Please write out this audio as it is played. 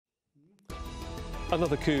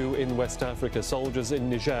Another coup in West Africa. Soldiers in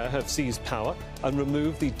Niger have seized power and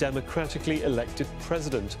removed the democratically elected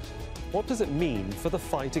president. What does it mean for the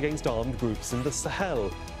fight against armed groups in the Sahel?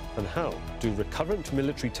 And how do recurrent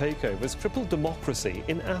military takeovers cripple democracy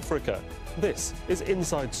in Africa? This is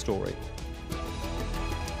Inside Story.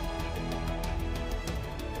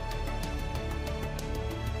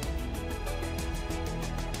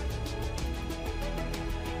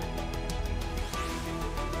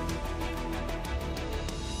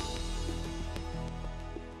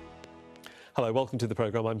 Hello, welcome to the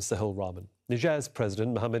programme. I'm Sohail Rahman. Niger's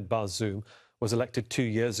President Mohamed Bazoum was elected 2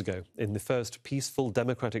 years ago in the first peaceful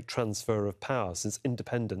democratic transfer of power since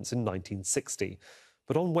independence in 1960.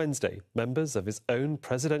 But on Wednesday, members of his own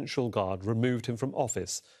presidential guard removed him from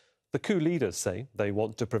office. The coup leaders say they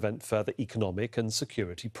want to prevent further economic and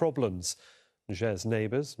security problems. Niger's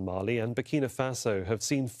neighbours, Mali and Burkina Faso, have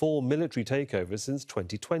seen 4 military takeovers since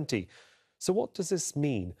 2020. So what does this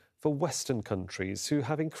mean for Western countries who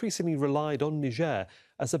have increasingly relied on Niger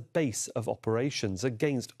as a base of operations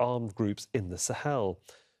against armed groups in the Sahel?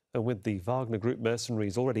 And with the Wagner Group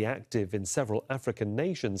mercenaries already active in several African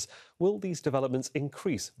nations, will these developments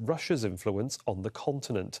increase Russia's influence on the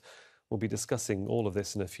continent? We'll be discussing all of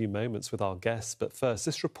this in a few moments with our guests, but first,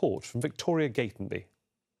 this report from Victoria Gatenby.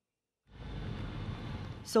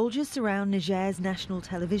 Soldiers surround Niger's national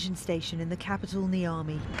television station in the capital,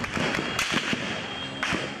 Niamey,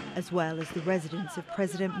 as well as the residence of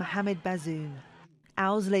President Mohamed Bazoum.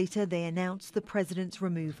 Hours later, they announced the president's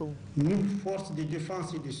removal.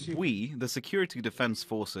 We, the Security Defence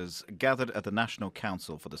Forces, gathered at the National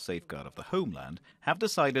Council for the Safeguard of the Homeland, have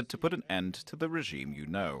decided to put an end to the regime you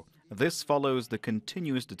know. This follows the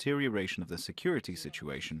continuous deterioration of the security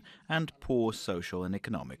situation and poor social and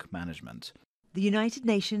economic management. The United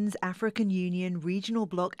Nations, African Union, Regional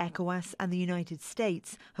Bloc ECOWAS and the United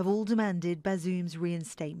States have all demanded Bazoum's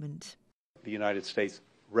reinstatement. The United States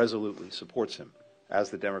resolutely supports him as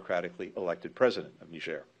the democratically elected president of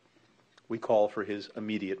Niger. We call for his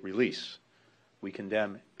immediate release. We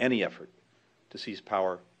condemn any effort to seize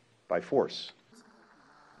power by force.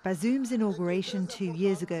 Bazoum's inauguration 2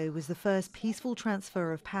 years ago was the first peaceful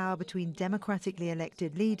transfer of power between democratically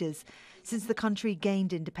elected leaders since the country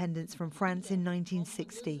gained independence from France in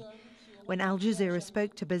 1960. When Al Jazeera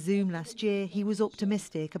spoke to Bazoum last year, he was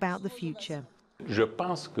optimistic about the future.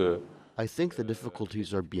 I think the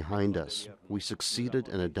difficulties are behind us. We succeeded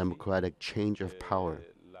in a democratic change of power.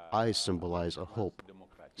 I symbolize a hope,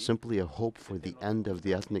 simply a hope for the end of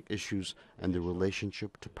the ethnic issues and the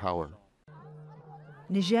relationship to power.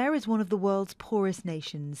 Niger is one of the world's poorest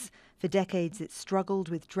nations. For decades it struggled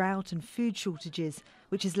with drought and food shortages,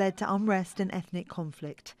 which has led to unrest and ethnic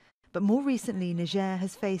conflict. But more recently, Niger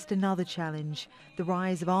has faced another challenge, the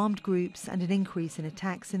rise of armed groups and an increase in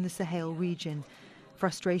attacks in the Sahel region.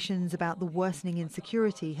 Frustrations about the worsening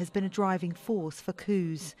insecurity has been a driving force for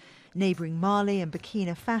coups. Neighbouring Mali and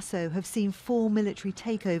Burkina Faso have seen 4 military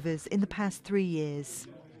takeovers in the past 3 years.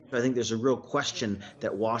 I think there's a real question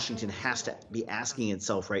that Washington has to be asking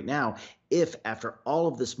itself right now, if after all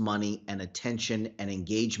of this money and attention and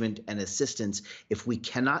engagement and assistance, if we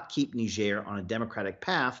cannot keep Niger on a democratic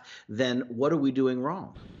path, then what are we doing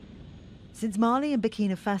wrong? Since Mali and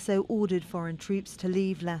Burkina Faso ordered foreign troops to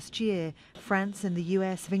leave last year, France and the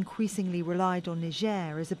US have increasingly relied on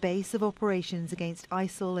Niger as a base of operations against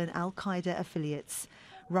ISIL and al-Qaeda affiliates.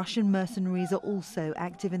 Russian mercenaries are also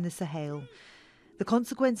active in the Sahel. The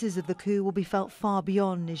consequences of the coup will be felt far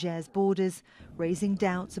beyond Niger's borders, raising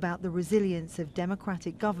doubts about the resilience of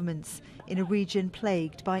democratic governments in a region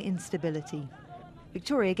plagued by instability.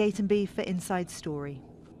 Victoria Gatenby for Inside Story.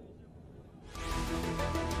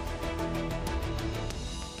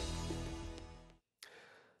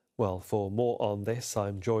 Well, for more on this,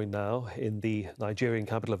 I'm joined now in the Nigerian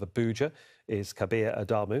capital of Abuja is Kabir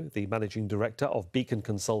Adamu, the managing director of Beacon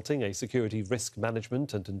Consulting, a security risk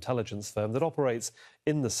management and intelligence firm that operates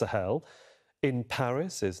in the Sahel. In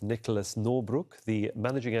Paris is Nicholas Norbrook, the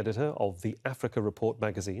managing editor of the Africa Report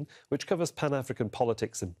magazine, which covers Pan-African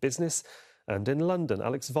politics and business. And in London,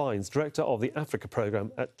 Alex Vines, director of the Africa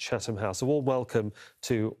programme at Chatham House. A warm welcome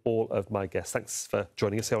to all of my guests. Thanks for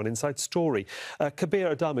joining us here on Inside Story.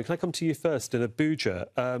 Kabir Adamu, can I come to you first in Abuja?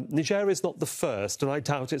 Niger is not the first, and I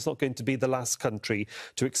doubt it's not going to be the last country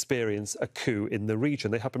to experience a coup in the region.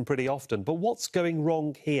 They happen pretty often. But what's going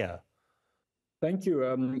wrong here? Thank you.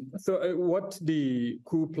 What the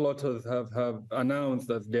coup plotters have announced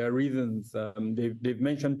as their reasons, they've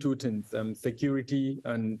mentioned 2 things, security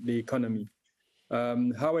and the economy.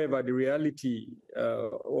 However, the reality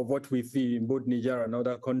of what we see in both Niger and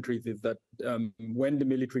other countries is that when the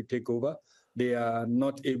military take over, they are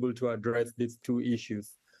not able to address these two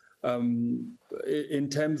issues. In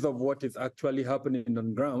terms of what is actually happening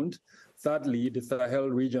on ground, sadly, the Sahel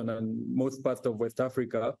region and most parts of West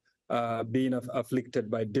Africa are being afflicted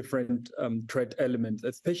by different threat elements,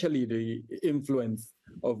 especially the influence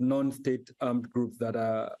of non-state armed groups that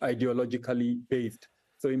are ideologically based.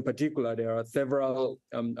 So in particular, there are several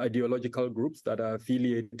ideological groups that are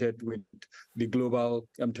affiliated with the global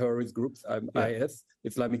terrorist groups, IS,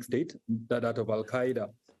 Islamic State, that of Al-Qaeda.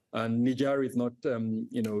 And Niger is not,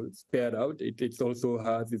 spared out. It also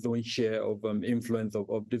has its own share of influence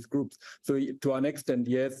of these groups. So to an extent,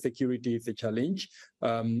 yes, security is a challenge.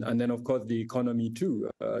 And then, of course, the economy too.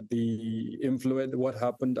 The influence, what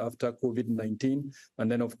happened after COVID-19,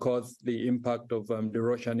 and then, of course, the impact of the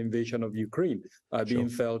Russian invasion of Ukraine are being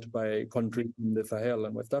felt by countries in the Sahel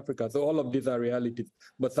and West Africa. So all of these are realities.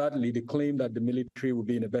 But sadly, the claim that the military will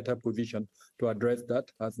be in a better position to address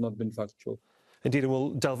that has not been factual. Indeed, and we'll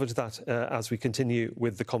delve into that as we continue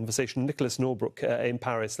with the conversation. Nicholas Norbrook in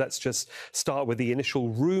Paris, let's just start with the initial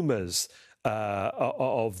rumours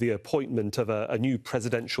of the appointment of a new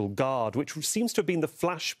presidential guard, which seems to have been the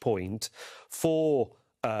flashpoint for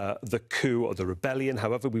the coup or the rebellion,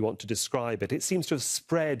 however we want to describe it. It seems to have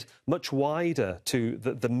spread much wider to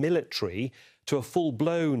the military, to a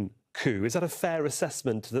full-blown coup. Is that a fair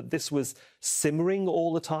assessment, that this was simmering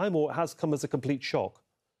all the time, or it has come as a complete shock?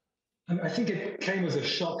 I think it came as a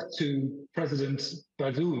shock to President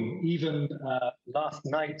Bazoum. Even last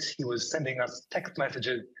night, he was sending us text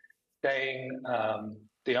messages saying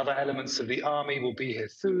the other elements of the army will be here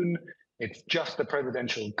soon. It's just the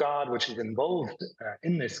presidential guard which is involved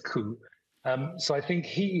in this coup. So I think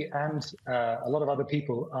he and a lot of other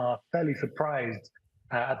people are fairly surprised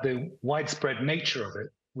at the widespread nature of it.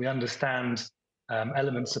 We understand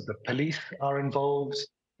elements of the police are involved,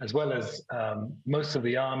 as well as most of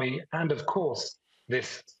the army, and of course,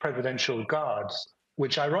 this presidential guard,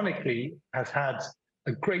 which ironically has had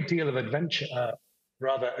a great deal of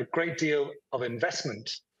a great deal of investment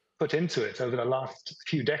put into it over the last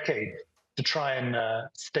few decades to try and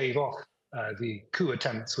stave off the coup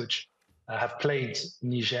attempts which have plagued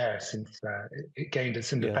Niger since it gained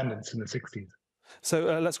its independence in the 60s.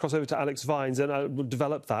 So let's cross over to Alex Vines, and we'll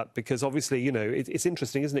develop that, because obviously, it's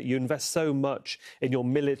interesting, isn't it? You invest so much in your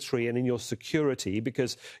military and in your security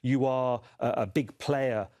because you are a big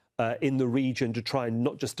player in the region to try and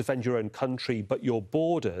not just defend your own country, but your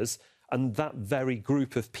borders. And that very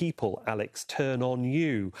group of people, Alex, turn on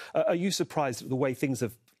you. Are you surprised at the way things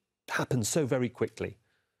have happened so very quickly?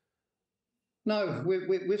 No,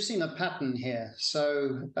 we've seen a pattern here.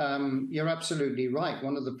 So you're absolutely right.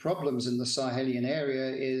 One of the problems in the Sahelian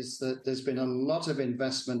area is that there's been a lot of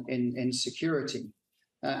investment in security.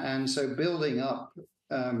 And so building up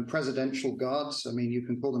presidential guards, I mean, you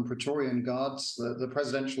can call them Praetorian guards. The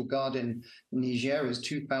presidential guard in Niger is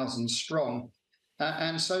 2,000 strong.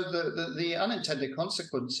 And so the unintended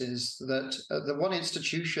consequence is that the one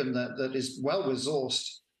institution that is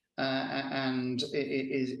well-resourced and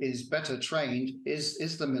is better trained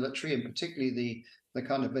is the military, and particularly the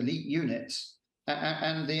kind of elite units.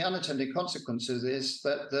 And the unintended consequences is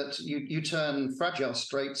that you turn fragile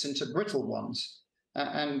straits into brittle ones,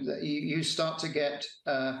 and you start to get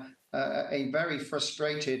a very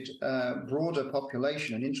frustrated broader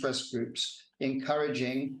population and interest groups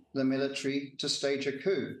encouraging the military to stage a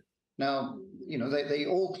coup. Now, they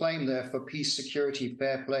all claim they're for peace, security,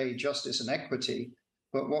 fair play, justice, and equity.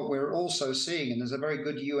 But what we're also seeing, and there's a very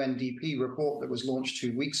good UNDP report that was launched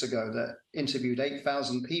 2 weeks ago that interviewed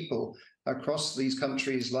 8,000 people across these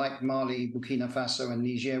countries like Mali, Burkina Faso, and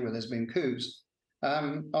Niger, where there's been coups,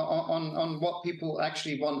 on what people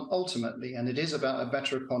actually want ultimately. And it is about a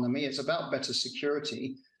better economy. It's about better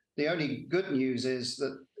security. The only good news is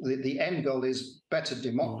that the end goal is better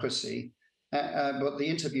democracy. But the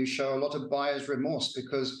interviews show a lot of buyer's remorse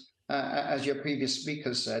because, as your previous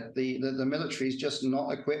speaker said, the military is just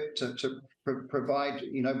not equipped to provide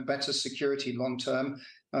better security long term,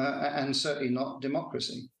 and certainly not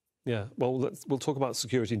democracy. Yeah, well, we'll talk about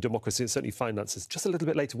security and democracy and certainly finances just a little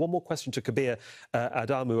bit later. One more question to Kabir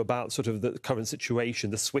Adamu about sort of the current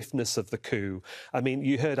situation, the swiftness of the coup. I mean,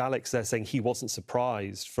 you heard Alex there saying he wasn't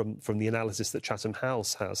surprised from the analysis that Chatham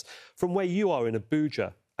House has. From where you are in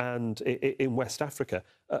Abuja and in West Africa,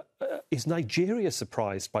 is Nigeria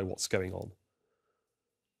surprised by what's going on?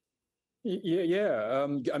 Yeah.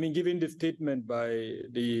 I mean, given the statement by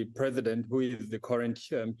the president, who is the current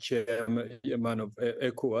chairman of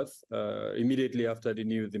ECOWAS, immediately after the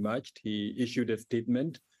news emerged, he issued a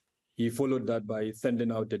statement. He followed that by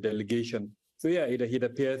sending out a delegation. So yeah, it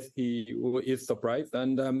appears he is surprised.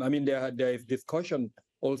 And I mean, there is discussion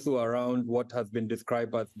also around what has been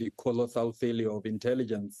described as the colossal failure of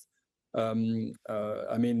intelligence. I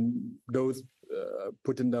mean, those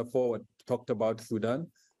putting that forward talked about Sudan,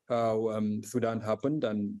 how Sudan happened,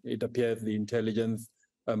 and it appears the intelligence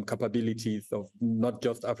capabilities of not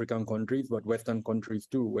just African countries, but Western countries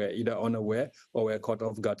too, were either unaware or were caught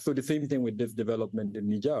off guard. So the same thing with this development in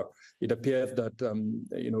Niger. It appears that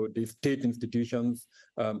the state institutions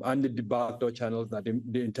and the backdoor channels that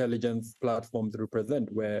the intelligence platforms represent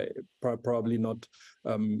were probably not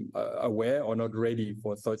aware or not ready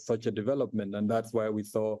for such a development, and that's why we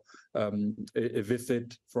saw a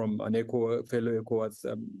visit from an fellow ECOWAS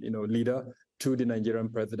leader to the Nigerian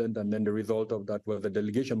president, and then the result of that was a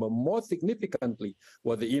delegation. But more significantly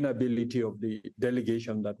was the inability of the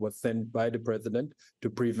delegation that was sent by the president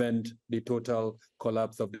to prevent the total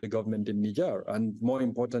collapse of the government in Niger, and more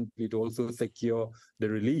importantly, to also secure the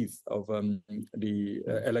release of the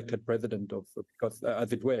elected president, because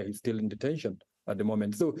as it were, he's still in detention at the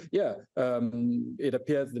moment. So yeah, it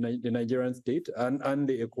appears the Nigerian state and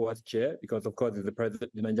the ECOWAS chair, because of course it's the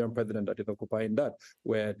Nigerian president that is occupying that,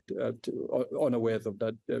 were unawares of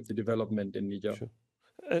that the development in Niger. Sure.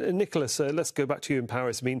 Nicholas, let's go back to you in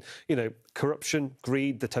Paris. I mean, corruption,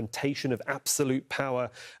 greed, the temptation of absolute power,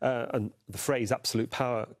 and the phrase absolute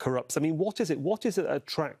power corrupts. I mean, what is it that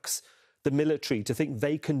attracts the military to think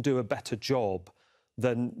they can do a better job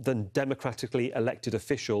than democratically elected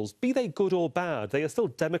officials, be they good or bad? They are still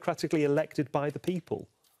democratically elected by the people.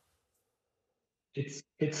 It's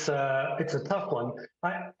a tough one.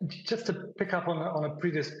 Just to pick up on a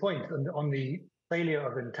previous point on the failure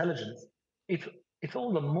of intelligence, it's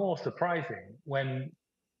all the more surprising when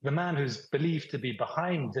the man who's believed to be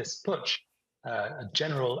behind this putsch,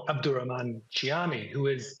 General Abdurrahman Chiani, who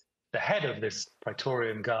is the head of this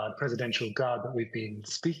Praetorian Guard, presidential guard that we've been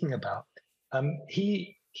speaking about,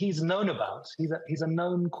 he's known about. He's a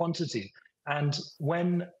known quantity. And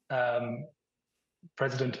when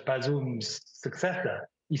President Bazoum's successor,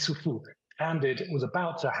 Issoufou, was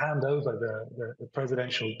about to hand over the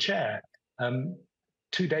presidential chair,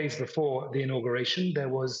 2 days before the inauguration, there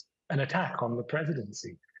was an attack on the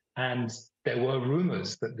presidency. And there were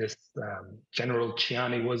rumors that this General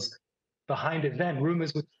Chiani was behind it then,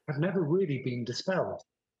 rumors which have never really been dispelled.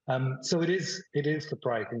 So it is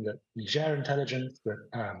surprising that Niger intelligence,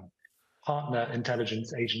 that partner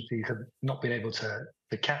intelligence agencies have not been able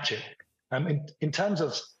to catch it. In terms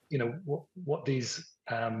of what these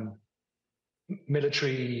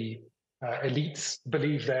military elites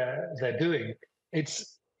believe they're doing,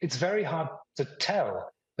 it's very hard to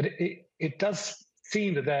tell. But it does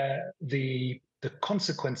seem that the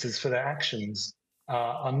consequences for their actions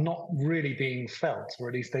are not really being felt, or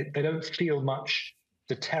at least they don't feel much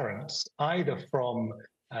deterrence, either from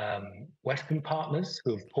Western partners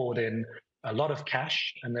who have poured in a lot of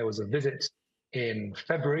cash. And there was a visit in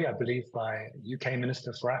February, I believe, by UK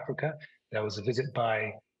Minister for Africa. There was a visit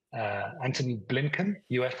by Antony Blinken,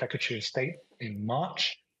 US Secretary of State, in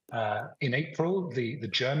March. In April, the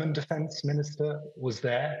German defense minister was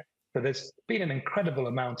there. So there's been an incredible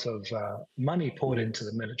amount of money poured into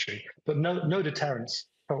the military, but no deterrence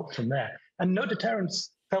felt from there. And no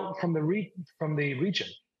deterrence felt from the region.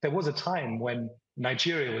 There was a time when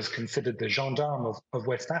Nigeria was considered the gendarme of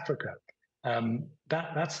West Africa.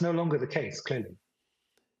 That's no longer the case, clearly.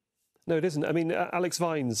 No, it isn't. I mean, Alex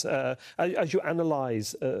Vines, as you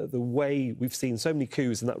analyse the way we've seen so many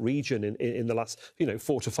coups in that region in the last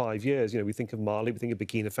 4 to 5 years, we think of Mali, we think of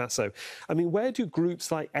Burkina Faso. I mean, where do groups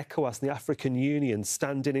like ECOWAS and the African Union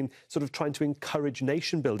stand in sort of trying to encourage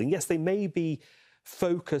nation building? Yes, they may be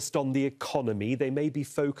focused on the economy, they may be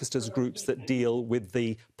focused as groups that deal with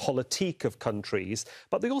the politique of countries,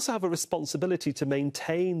 but they also have a responsibility to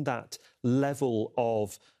maintain that level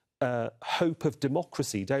of hope of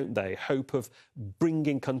democracy, don't they? Hope of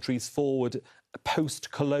bringing countries forward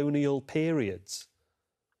post-colonial periods.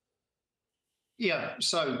 Yeah,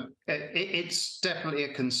 so it's definitely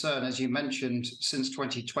a concern. As you mentioned, since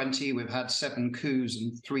 2020, we've had 7 coups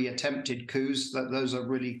and 3 attempted coups. Those are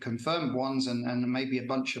really confirmed ones, and maybe a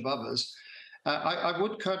bunch of others. I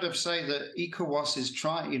would kind of say that ECOWAS is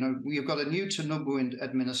trying, we've got a new Tinubu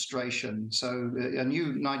administration, so a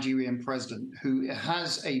new Nigerian president who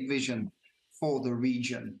has a vision for the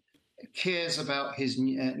region, cares about his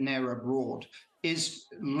near abroad, is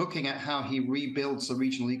looking at how he rebuilds the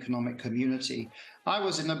regional economic community. I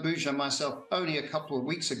was in Abuja myself only a couple of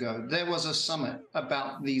weeks ago. There was a summit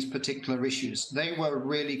about these particular issues. They were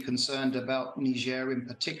really concerned about Niger in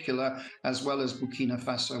particular, as well as Burkina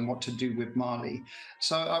Faso and what to do with Mali.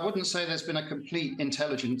 So I wouldn't say there's been a complete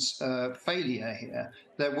intelligence failure here.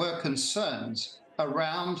 There were concerns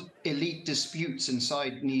around elite disputes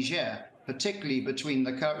inside Niger, particularly between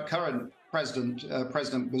the current president,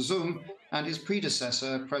 President Bazoum, and his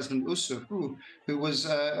predecessor, President Issoufu, who was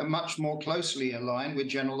much more closely aligned with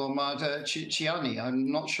General Omar Chiani. I'm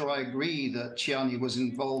not sure I agree that Chiani was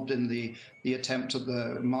involved in the attempt of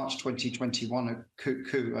the March 2021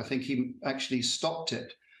 coup. I think he actually stopped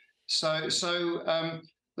it.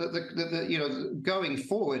 Going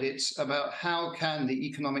forward, it's about how can the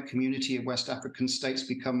economic community of West African states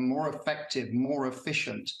become more effective, more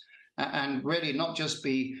efficient, and really not just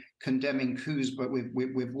be condemning coups, but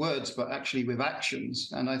with words, but actually with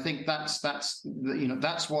actions. And I think that's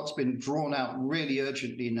what's been drawn out really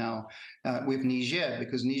urgently now with Niger,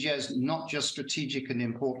 because Niger is not just strategic and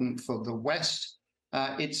important for the West.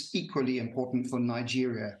 It's equally important for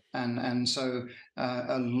Nigeria. And so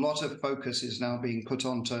a lot of focus is now being put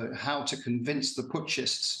onto how to convince the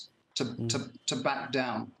putschists to back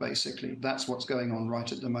down, basically. That's what's going on right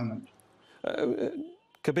at the moment.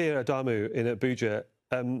 Kabir, Adamu in Abuja,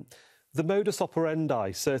 the modus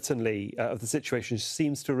operandi, certainly, of the situation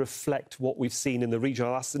seems to reflect what we've seen in the region.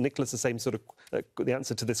 I'll ask Nicholas the same sort of the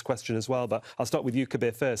answer to this question as well, but I'll start with you,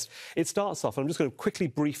 Kabir, first. It starts off, and I'm just going to quickly,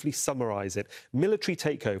 briefly summarise it. Military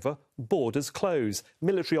takeover, borders close.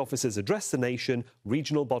 Military officers address the nation.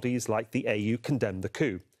 Regional bodies like the AU condemn the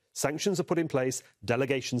coup. Sanctions are put in place,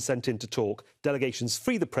 delegations sent in to talk, delegations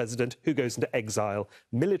free the president, who goes into exile,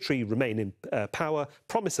 military remain in power,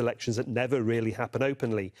 promise elections that never really happen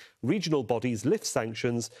openly. Regional bodies lift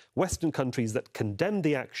sanctions, Western countries that condemn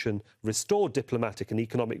the action restore diplomatic and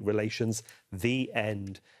economic relations. The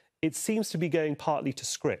end. It seems to be going partly to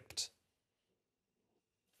script.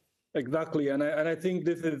 Exactly, and I think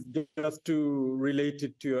this is just to relate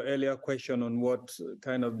it to your earlier question on what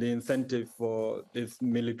kind of the incentive for these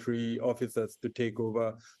military officers to take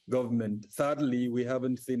over government. Sadly, we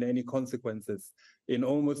haven't seen any consequences in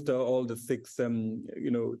almost all the 6,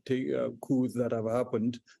 coups that have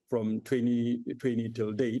happened from 2020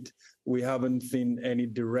 till date. We haven't seen any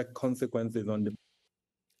direct consequences on the.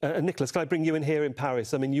 Nicholas, can I bring you in here in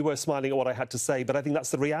Paris? I mean, you were smiling at what I had to say, but I think that's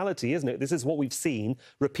the reality, isn't it? This is what we've seen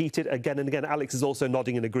repeated again and again. Alex is also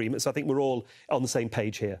nodding in agreement, so I think we're all on the same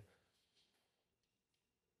page here.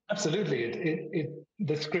 Absolutely.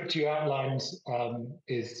 The script you outlined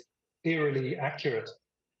is eerily accurate.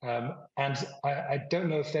 And I don't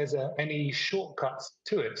know if there's any shortcuts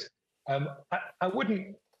to it. I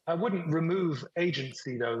wouldn't remove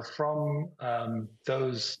agency, though, from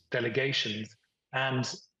those delegations.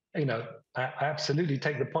 And I absolutely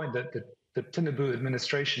take the point that the Tinubu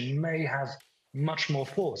administration may have much more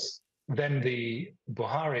force than the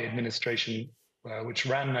Buhari administration, which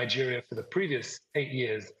ran Nigeria for the previous 8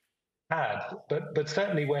 years, had. But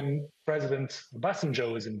certainly when President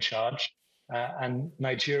Obasanjo was in charge and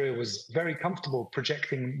Nigeria was very comfortable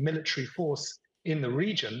projecting military force in the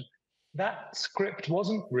region, that script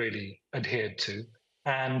wasn't really adhered to.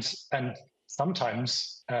 And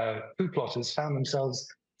sometimes coup plotters found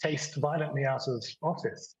themselves chased violently out of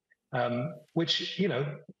office, which,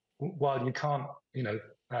 while you can't,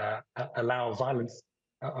 allow violence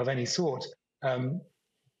of any sort,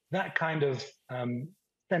 that kind of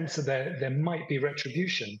sense that there might be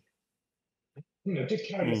retribution, did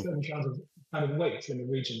carry a certain kind of weight in the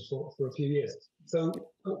region for a few years. So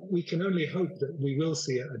we can only hope that we will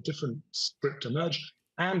see a different script emerge,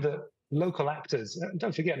 and that local actors,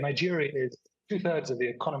 don't forget, Nigeria is 2/3 of the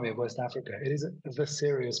economy of West Africa. It is a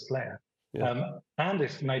serious player. Yeah. And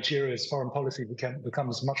if Nigeria's foreign policy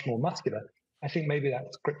becomes much more muscular, I think maybe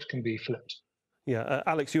that script can be flipped. Yeah,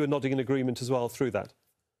 Alex, you were nodding in agreement as well through that.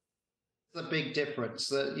 The big difference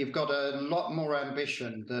that you've got a lot more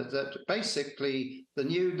ambition, that basically the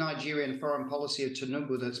new Nigerian foreign policy of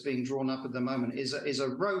Tinubu that's being drawn up at the moment is a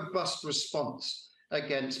robust response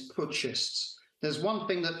against putschists. There's one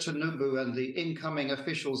thing that Tinubu and the incoming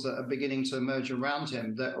officials that are beginning to emerge around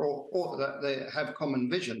him that they have common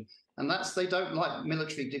vision, and that's they don't like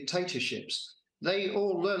military dictatorships. They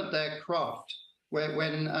all learnt their craft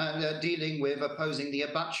when they're dealing with opposing the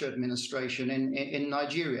Abacha administration in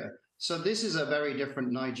Nigeria. So this is a very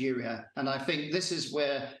different Nigeria, and I think this is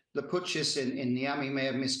where the putschists in Niamey may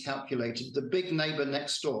have miscalculated. The big neighbor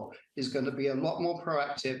next door is going to be a lot more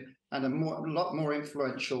proactive and a lot more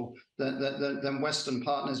influential than Western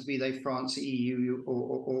partners, be they France, EU,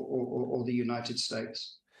 or the United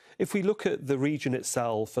States. If we look at the region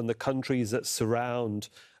itself and the countries that surround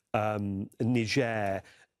Niger,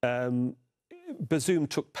 Bazoum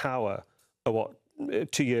took power,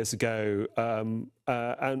 2 years ago,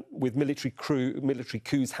 and with military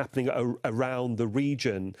coups happening around the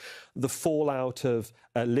region, the fallout of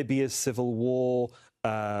Libya's civil war,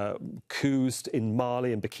 coups in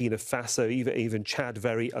Mali and Burkina Faso, even Chad,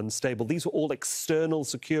 very unstable. These were all external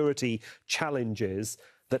security challenges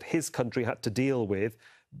that his country had to deal with.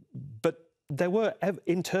 But there were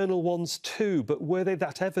internal ones too, but were they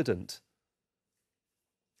that evident?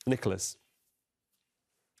 Nicholas?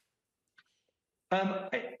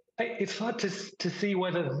 It's hard to see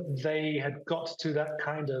whether they had got to that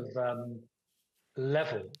kind of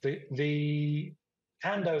level. The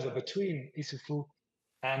handover between Issoufou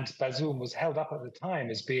and Bazoum was held up at the time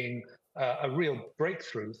as being a real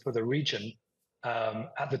breakthrough for the region.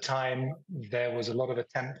 At the time, there was a lot of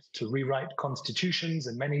attempts to rewrite constitutions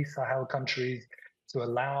in many Sahel countries to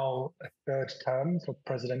allow a third term for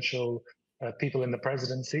presidential people in the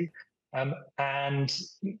presidency. And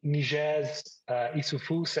Niger's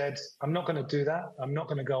Issoufou said, I'm not going to do that. I'm not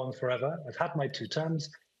going to go on forever. I've had my 2 terms.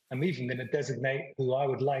 I'm even going to designate who I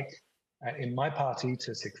would like in my party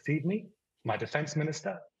to succeed me, my defense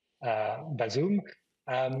minister, Bazoum.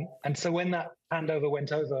 And so when that handover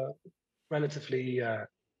went over relatively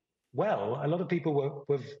well, a lot of people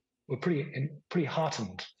were pretty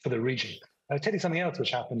heartened for the region. I'll tell you something else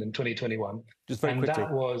which happened in 2021. Just very quickly.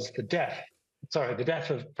 That was the death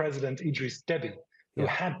of President Idriss Déby, who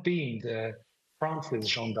had been France's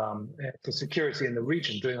gendarme for security in the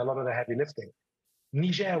region, doing a lot of the heavy lifting.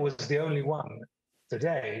 Niger was the only one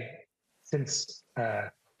today, since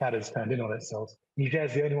that has turned in on itself, Niger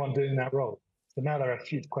is the only one doing that role. So now there are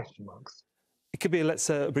huge question marks. Kabir, let's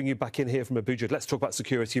bring you back in here from Abuja. Let's talk about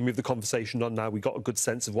security and move the conversation on now. We've got a good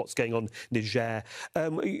sense of what's going on in Niger.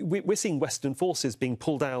 We're seeing Western forces being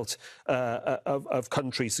pulled out of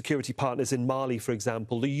countries, security partners in Mali, for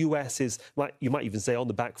example. The US is, you might even say, on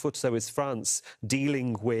the back foot. So is France,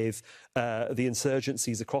 dealing with the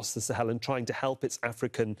insurgencies across the Sahel and trying to help its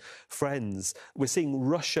African friends. We're seeing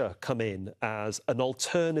Russia come in as an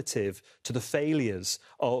alternative to the failures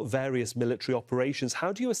of various military operations.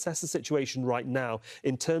 How do you assess the situation right now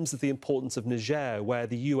in terms of the importance of Niger, where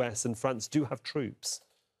the US and France do have troops?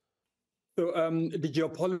 So the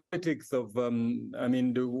geopolitics of,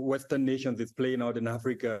 the Western nations is playing out in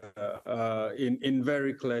Africa in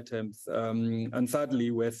very clear terms. And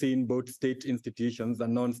sadly, we're seeing both state institutions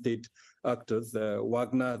and non-state actors.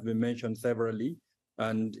 Wagner has been mentioned severally.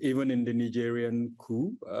 And even in the Nigerian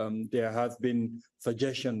coup, there has been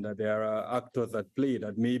suggestion that there are actors at play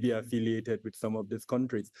that may be affiliated with some of these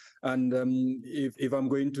countries. And if I'm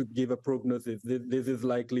going to give a prognosis, this is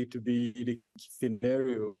likely to be the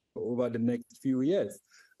scenario over the next few years.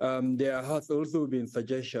 There has also been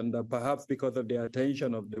suggestion that perhaps because of the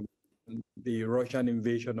attention of the Russian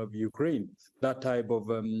invasion of Ukraine, that type of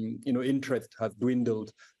interest has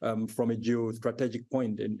dwindled from a geostrategic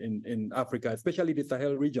point in Africa, especially the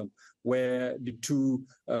Sahel region, where the two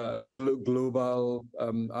global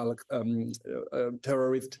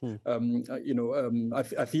terrorist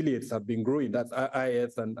affiliates have been growing. That's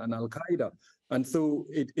IS and Al Qaeda. And so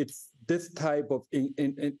it's this type of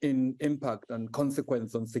impact and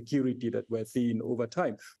consequence on security that we're seeing over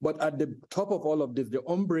time. But at the top of all of this, the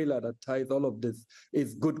umbrella that ties all of this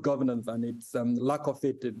is good governance and its lack of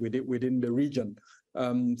it within the region.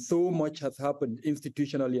 So much has happened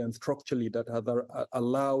institutionally and structurally that has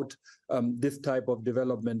allowed this type of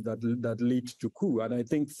development that leads to coup. And I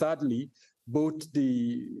think, sadly, both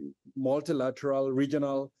the multilateral,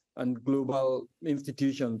 regional, and global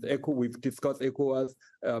institutions, we've discussed ECOWAS,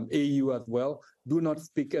 AU as well, do not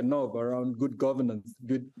speak enough around good governance.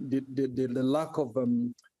 The lack of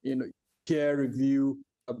peer review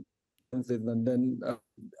and then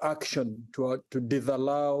action to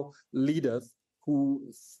disallow leaders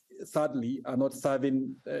who sadly are not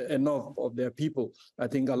serving enough of their people, I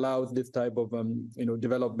think allows this type of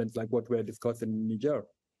developments like what we're discussing in Niger.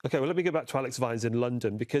 OK, well, let me go back to Alex Vines in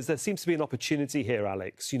London, because there seems to be an opportunity here,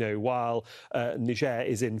 Alex, while Niger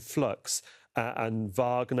is in flux and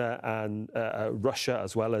Wagner and Russia,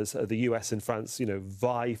 as well as the US and France,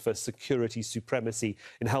 vie for security supremacy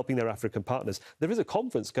in helping their African partners. There is a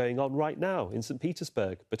conference going on right now in St.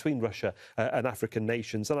 Petersburg between Russia and African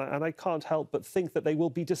nations, and I can't help but think that they will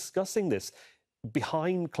be discussing this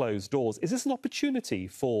behind closed doors. Is this an opportunity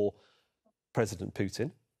for President Putin?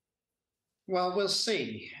 Well, we'll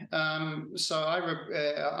see. So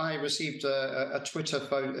I received a Twitter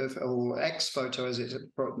photo, or X photo, as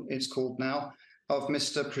it's called now, of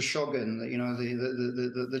Mr. Prigozhin,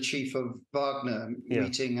 the chief of Wagner,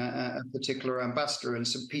 meeting a particular ambassador in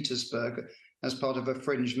St. Petersburg as part of a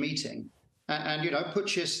fringe meeting. And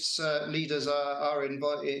Putschist leaders are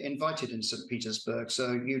invited in St. Petersburg.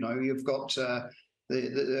 So, you've got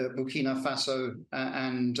the Burkina Faso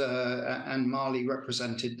and Mali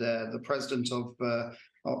represented there. The president of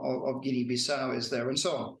Guinea-Bissau is there, and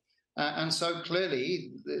so on. And so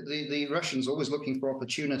clearly, the Russians are always looking for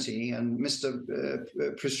opportunity, and Mr.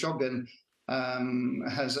 Prigozhin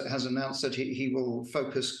has announced that he will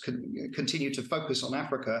continue to focus on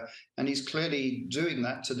Africa, and he's clearly doing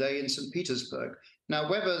that today in St. Petersburg. Now,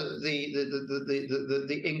 whether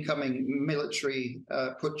the incoming military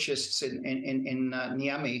putschists in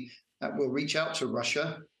Niamey will reach out to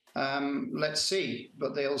Russia, let's see.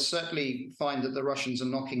 But they'll certainly find that the Russians are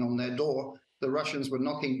knocking on their door. The Russians were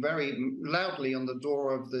knocking very loudly on the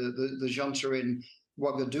door of the junta in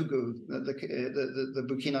Ouagadougou, the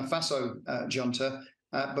Burkina Faso junta.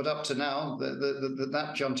 But up to now,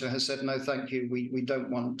 that junta has said, no, thank you. We don't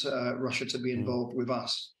want Russia to be involved with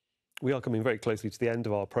us. We are coming very closely to the end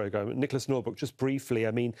of our programme. Nicholas Norbrook, just briefly,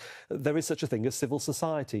 I mean, there is such a thing as civil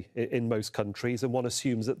society in most countries, and one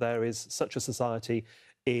assumes that there is such a society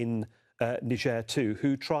in Niger too,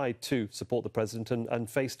 who tried to support the president and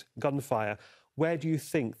faced gunfire. Where do you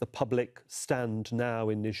think the public stand now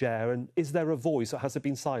in Niger, and is there a voice, or has it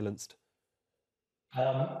been silenced?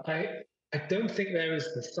 I don't think there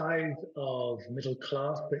is the size of middle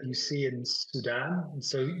class that you see in Sudan. And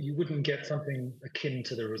so you wouldn't get something akin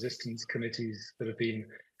to the resistance committees that have been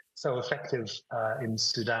so effective in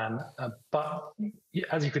Sudan. But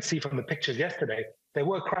as you could see from the pictures yesterday, there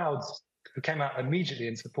were crowds who came out immediately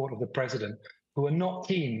in support of the president, who are not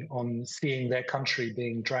keen on seeing their country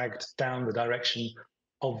being dragged down the direction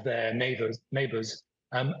of their neighbours.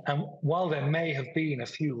 And while there may have been a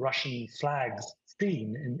few Russian flags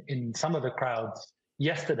seen in some of the crowds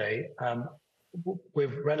yesterday,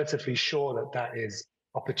 we're relatively sure that is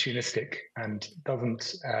opportunistic and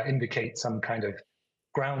doesn't indicate some kind of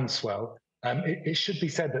groundswell. It should be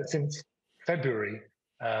said that since February,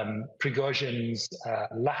 Prigozhin's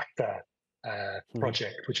Lahta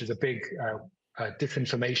project, which is a big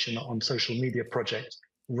disinformation on social media project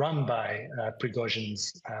run by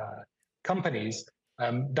Prigozhin's companies,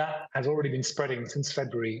 that has already been spreading since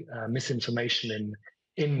February misinformation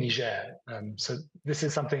in Niger. So this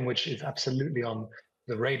is something which is absolutely on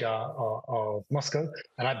the radar of Moscow,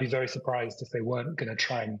 and I'd be very surprised if they weren't going to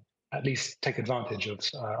try and at least take advantage of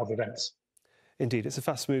events. Indeed, it's a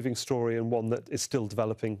fast-moving story and one that is still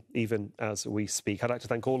developing even as we speak. I'd like to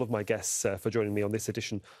thank all of my guests for joining me on this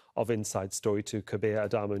edition of Inside Story, to Kabir,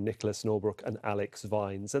 Adamu, Nicholas Norbrook and Alex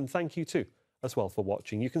Vines. And thank you too as well for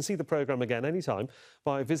watching. You can see the programme again anytime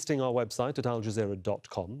by visiting our website at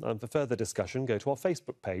aljazeera.com. And for further discussion, go to our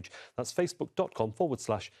Facebook page. That's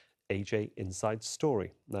facebook.com/AJ Inside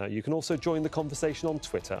Story. Now, you can also join the conversation on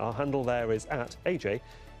Twitter. Our handle there is @AJ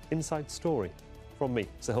Inside Story. From me,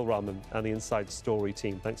 Sohail Rahman, and the Inside Story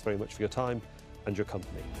team, thanks very much for your time and your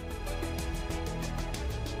company.